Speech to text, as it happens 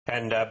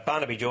And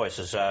Barnaby Joyce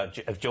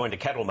has joined a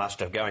cattle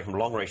muster going from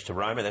Longreach to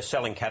Roma. They're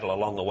selling cattle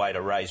along the way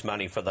to raise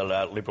money for the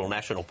Liberal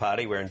National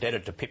Party. We're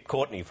indebted to Pip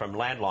Courtney from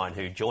Landline,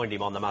 who joined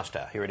him on the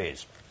muster. Here it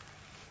is.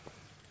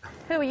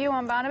 Who are you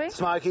on, Barnaby?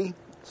 Smokey.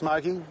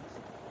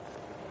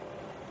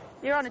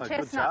 You're on a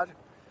chestnut.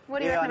 What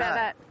do you reckon about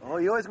that?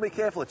 Well, you always got to be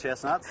careful of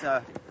chestnuts. They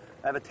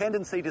have a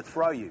tendency to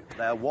throw you.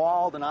 They are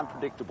wild and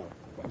unpredictable.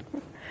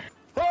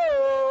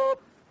 Ho!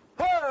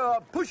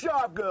 Ho! Push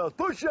up, girls.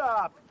 Push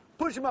up.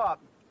 Push them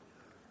up.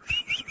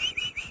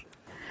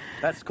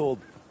 That's called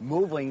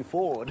moving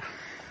forward.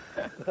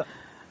 Well,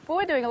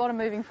 we're doing a lot of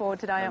moving forward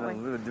today,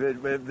 aren't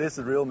we? This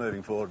is real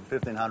moving forward.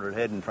 1,500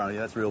 head in front of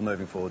you, that's real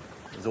moving forward.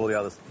 There's all the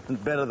others.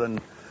 Better than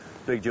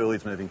Big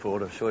Julie's moving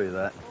forward, I'll assure you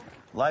that.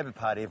 Labor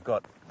Party have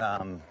got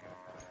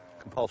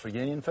compulsory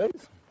union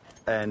fees,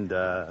 and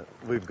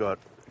we've got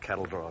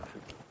cattle drive.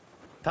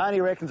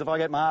 Tony reckons if I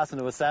get my ass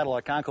into a saddle,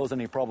 I can't cause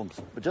any problems.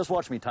 But just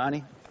watch me,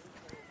 Tony.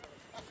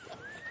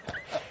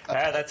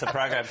 That's a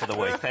program for the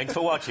week. Thanks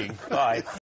for watching. Bye.